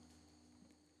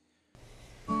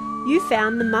You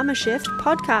found the Mama Shift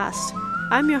podcast.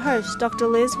 I'm your host, Dr.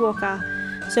 Liz Walker.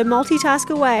 So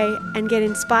multitask away and get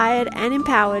inspired and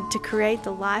empowered to create the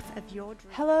life of your dreams.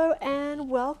 Hello and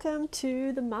welcome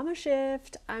to the Mama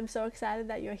Shift. I'm so excited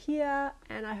that you're here,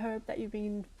 and I hope that you've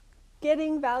been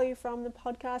getting value from the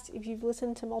podcast. If you've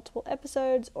listened to multiple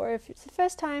episodes or if it's the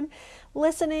first time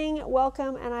listening,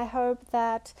 welcome, and I hope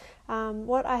that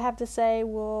what I have to say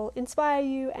will inspire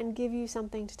you and give you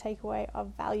something to take away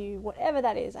of value, whatever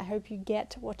that is. I hope you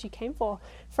get what you came for.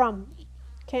 Hope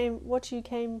you get what you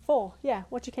came for.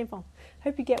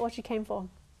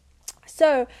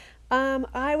 So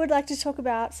I would like to talk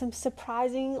about some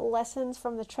surprising lessons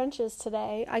from the trenches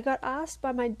today. I got asked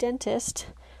by my dentist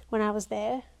when I was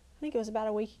there, I think it was about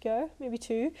a week ago, maybe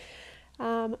two,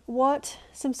 what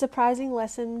some surprising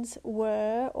lessons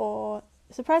were, or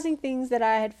surprising things that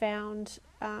I had found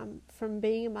from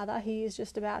being a mother. He is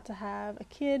just about to have a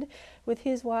kid with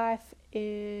his wife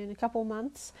in a couple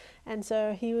months, and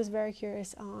so he was very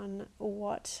curious on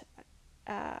what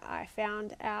I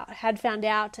had found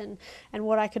out and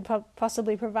what I could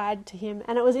possibly provide to him.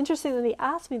 And it was interesting that he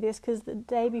asked me this, because the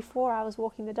day before I was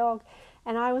walking the dog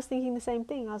and I was thinking the same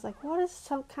thing. I was like, what is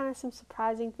some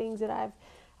surprising things that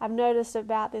I've noticed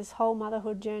about this whole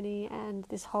motherhood journey and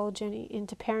this whole journey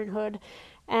into parenthood?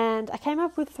 And I came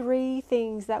up with 3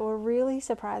 things that were really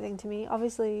surprising to me.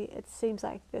 Obviously, it seems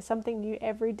like there's something new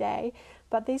every day,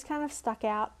 but these kind of stuck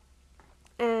out.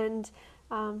 And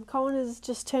Colin has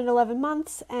just turned 11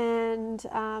 months, and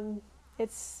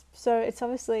it's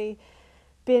obviously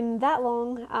been that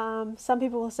long. Some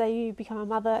people will say you become a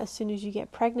mother as soon as you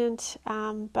get pregnant,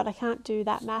 but I can't do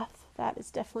that math. That is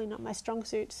definitely not my strong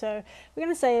suit. So we're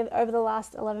going to say over the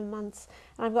last 11 months,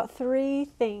 and I've got 3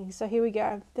 things. So here we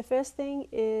go. The first thing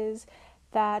is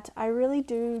that I really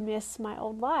do miss my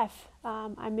old life.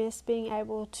 I miss being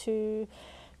able to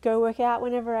go work out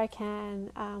whenever I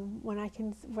can, when I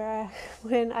can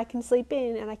sleep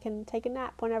in, and I can take a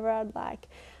nap whenever I'd like.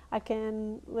 I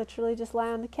can literally just lie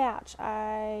on the couch.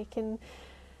 I can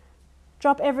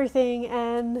drop everything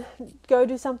and go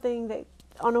do something that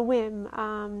on a whim.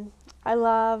 I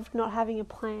love not having a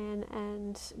plan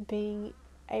and being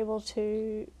able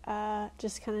to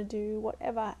just kind of do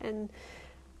whatever. And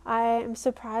I am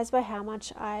surprised by how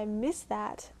much I miss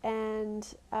that. And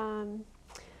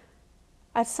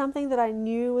it's something that I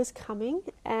knew was coming.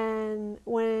 And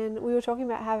when we were talking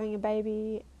about having a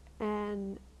baby,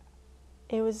 and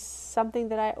it was something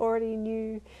that I already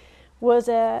knew was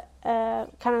I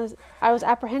was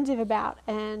apprehensive about,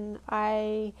 and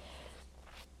I,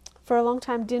 for a long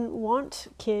time, didn't want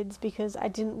kids because I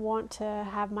didn't want to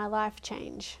have my life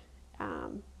change.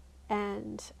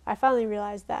 And I finally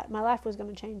realized that my life was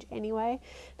going to change anyway,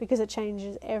 because it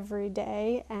changes every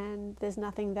day, and there's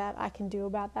nothing that I can do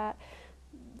about that.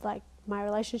 Like, my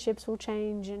relationships will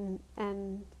change,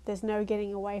 and there's no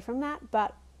getting away from that.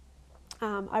 But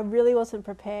I really wasn't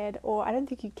prepared, or I don't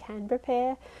think you can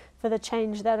prepare for the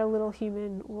change that a little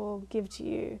human will give to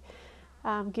you,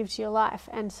 give to your life.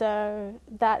 And so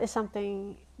that is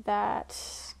something that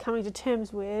coming to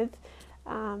terms with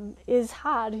is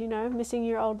hard, missing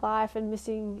your old life and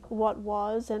missing what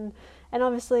was. And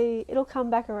obviously it'll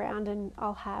come back around, and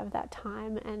I'll have that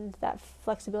time and that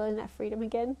flexibility and that freedom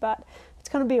again, but it's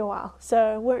going to be a while.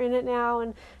 So we're in it now,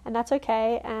 and that's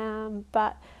okay.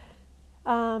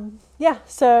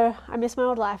 So I miss my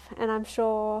old life, and I'm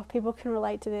sure people can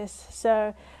relate to this.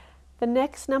 So the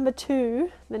number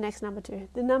two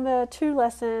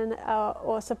lesson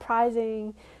or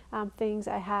surprising things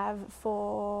I have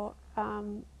for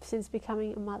since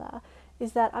becoming a mother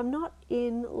is that I'm not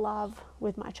in love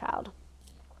with my child.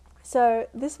 So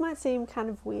this might seem kind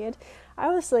of weird.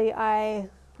 I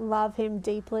love him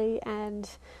deeply, and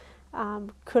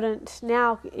couldn't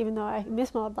now, even though I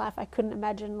miss my old life, I couldn't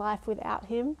imagine life without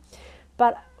him.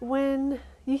 But when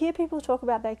you hear people talk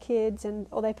about their kids,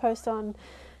 or they post on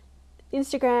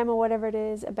Instagram or whatever it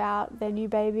is about their new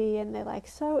baby, and they're like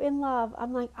so in love,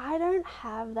 I'm like, I don't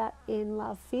have that in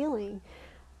love feeling.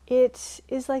 It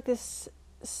is like this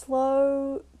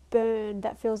slow burn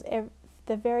that feels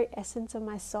the very essence of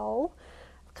my soul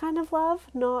kind of love,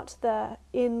 not the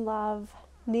in love,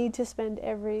 need to spend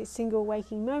every single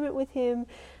waking moment with him,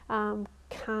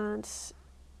 can't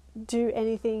do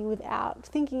anything without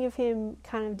thinking of him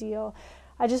kind of deal.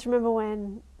 I just remember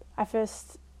when I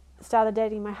first started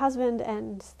dating my husband,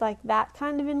 and like that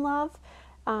kind of in love,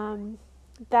 I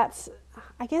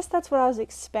guess that's what I was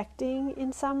expecting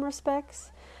in some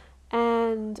respects,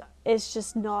 and it's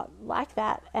just not like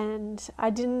that. And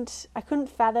I couldn't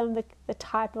fathom the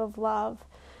type of love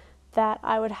that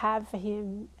I would have for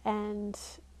him, and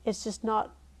it's just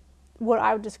not what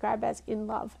I would describe as in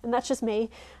love. And that's just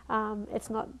me. It's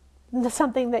not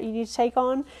something that you need to take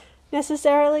on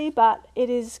necessarily, but it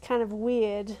is kind of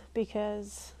weird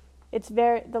because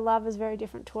the love is very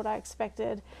different to what I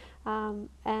expected.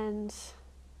 And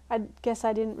I guess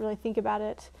I didn't really think about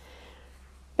it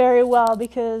very well,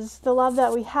 because the love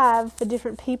that we have for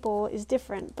different people is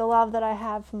different. The love that I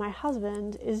have for my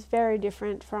husband is very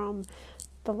different from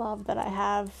the love that I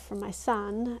have for my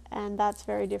son, and that's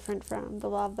very different from the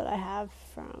love that I have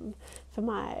for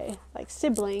my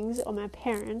siblings or my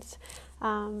parents.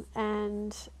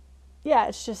 And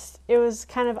yeah, it was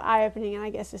kind of eye-opening, and I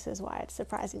guess this is why it's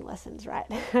surprising lessons, right?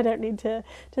 I don't need to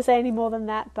say any more than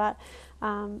that, but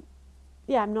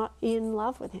yeah, I'm not in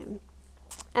love with him.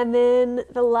 And then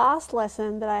the last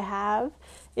lesson that I have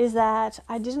is that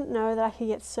I didn't know that I could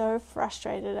get so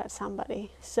frustrated at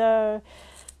somebody. So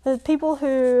the people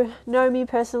who know me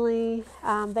personally,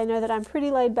 they know that I'm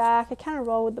pretty laid back. I kind of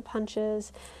roll with the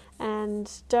punches and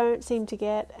don't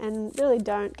get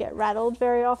rattled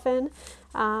very often.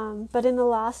 But in the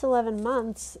last 11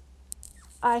 months,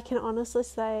 I can honestly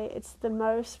say it's the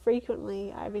most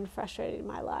frequently I've been frustrated in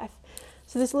my life.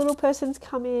 So this little person's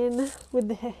come in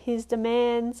with his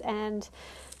demands, and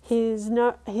his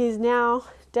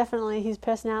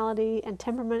personality and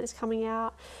temperament is coming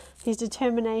out. His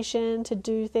determination to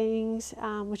do things,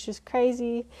 which is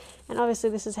crazy. And obviously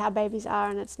this is how babies are,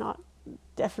 and it's not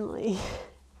definitely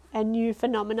a new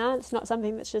phenomena. It's not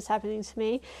something that's just happening to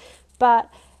me. But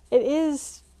it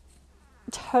is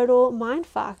total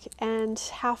mindfuck, and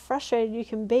how frustrated you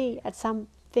can be at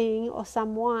something or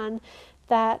someone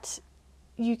that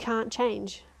you can't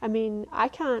change. I mean, I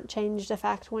can't change the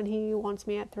fact when he wants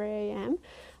me at 3 a.m.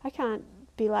 I can't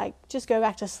be like, just go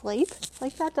back to sleep.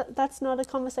 That's not a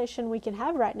conversation we can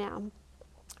have right now.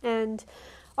 And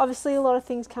obviously a lot of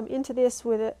things come into this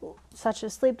with it, such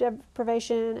as sleep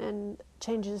deprivation and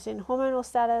changes in hormonal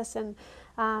status, and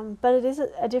but it is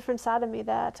a different side of me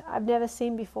that I've never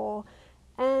seen before.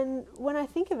 And when I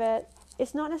think of it,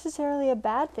 it's not necessarily a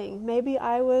bad thing. Maybe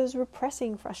I was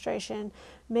repressing frustration.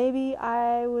 Maybe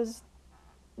I was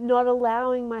not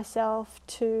allowing myself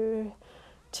to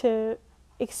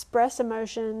express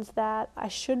emotions that I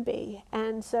should be.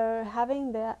 And so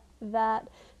having that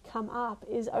come up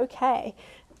is okay.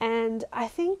 And I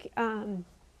think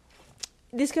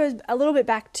this goes a little bit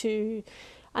back to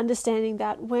understanding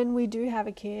that when we do have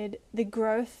a kid, the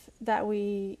growth that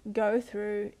we go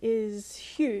through is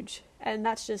huge, and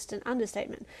that's just an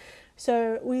understatement.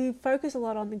 So we focus a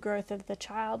lot on the growth of the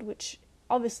child, which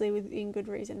obviously within good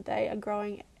reason, they are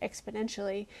growing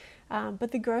exponentially,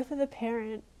 but the growth of the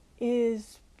parent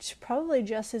is probably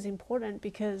just as important,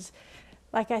 because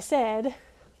like I said,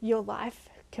 your life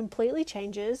completely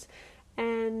changes,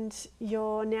 and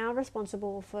you're now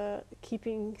responsible for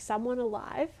keeping someone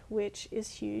alive, which is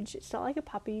huge. It's not like a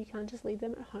puppy. You can't just leave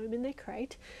them at home in their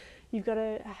crate. You've got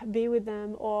to be with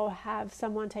them or have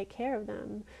someone take care of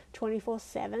them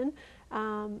 24/7.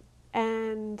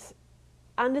 And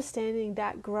understanding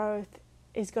that growth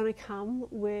is going to come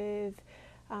with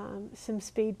some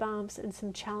speed bumps and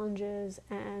some challenges,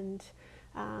 and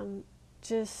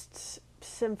just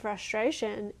some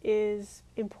frustration is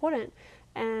important.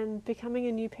 And becoming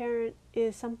a new parent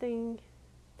is something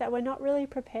that we're not really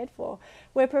prepared for.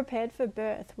 We're prepared for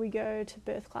birth. We go to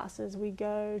birth classes. We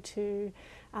go to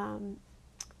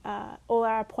all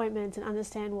our appointments and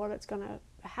understand what it's going to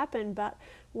happen. But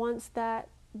once that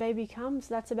baby comes,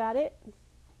 that's about it.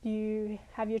 You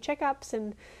have your checkups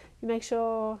and you make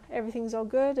sure everything's all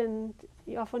good, and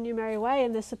you're off on your merry way,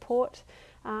 and the support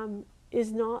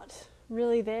is not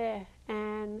really there,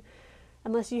 and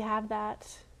unless you have that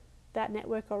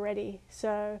network already.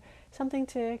 So something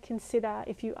to consider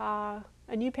if you are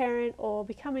a new parent or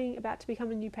about to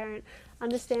become a new parent.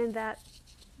 Understand that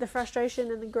the frustration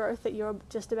and the growth that you're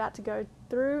just about to go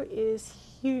through is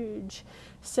huge.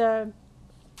 So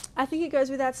I think it goes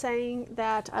without saying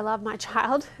that I love my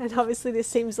child, and obviously this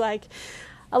seems like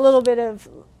a little bit of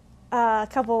a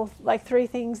couple, 3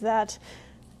 things that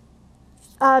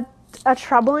are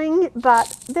troubling,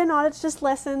 but they're not. It's just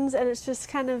lessons, and it's just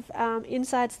kind of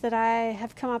insights that I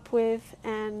have come up with,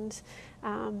 and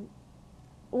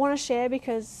want to share,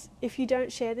 because if you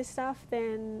don't share this stuff,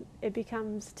 then it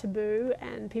becomes taboo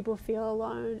and people feel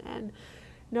alone, and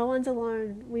no one's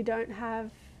alone. We don't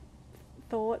have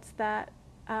thoughts that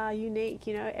are unique.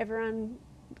 Everyone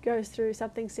goes through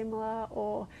something similar,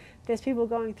 or there's people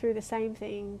going through the same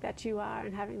thing that you are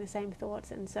and having the same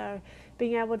thoughts. And so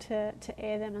being able to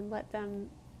air them and let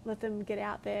them get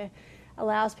out there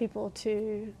allows people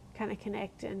to kind of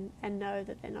connect and know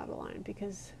that they're not alone,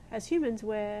 because as humans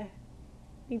we're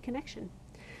in connection.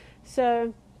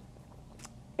 So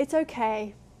it's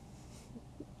okay.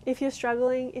 If you're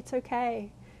struggling, it's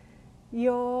okay.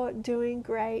 You're doing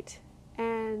great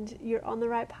and you're on the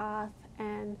right path.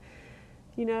 And,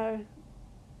 you know,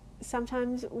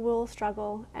 sometimes we'll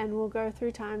struggle and we'll go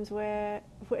through times where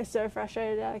we're so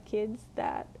frustrated at our kids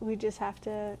that we just have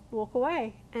to walk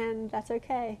away, and that's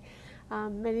okay.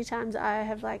 Many times I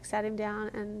have sat him down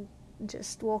and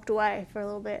just walked away for a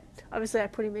little bit. Obviously I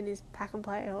put him in his pack and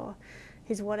play or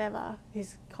his whatever,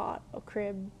 his cot or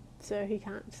crib, so he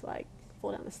can't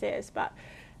fall down the stairs, but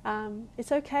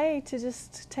it's okay to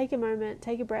just take a moment,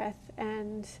 take a breath,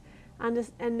 and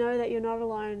know that you're not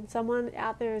alone. Someone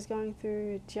out there is going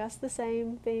through just the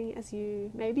same thing as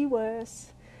you, maybe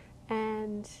worse,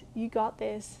 and you got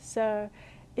this. So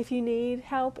if you need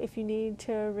help, if you need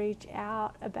to reach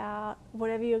out about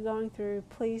whatever you're going through,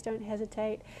 please don't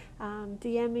hesitate.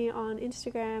 DM me on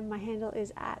Instagram. My handle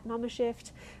is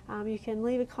 @MamaShift. You can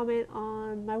leave a comment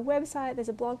on my website. There's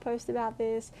a blog post about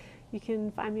this. You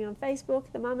can find me on Facebook,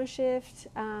 The Mama Shift.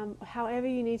 However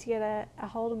you need to get a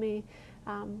hold of me,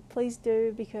 please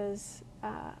do, because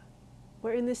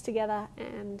we're in this together,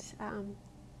 and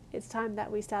it's time that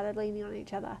we started leaning on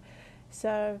each other.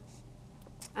 So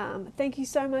thank you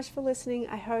so much for listening.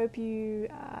 I hope you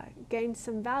gained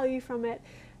some value from it.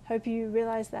 Hope you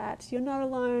realize that you're not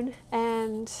alone,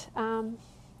 and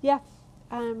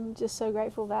I'm just so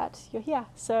grateful that you're here.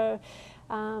 So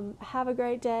have a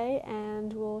great day,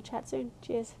 and we'll chat soon.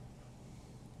 Cheers.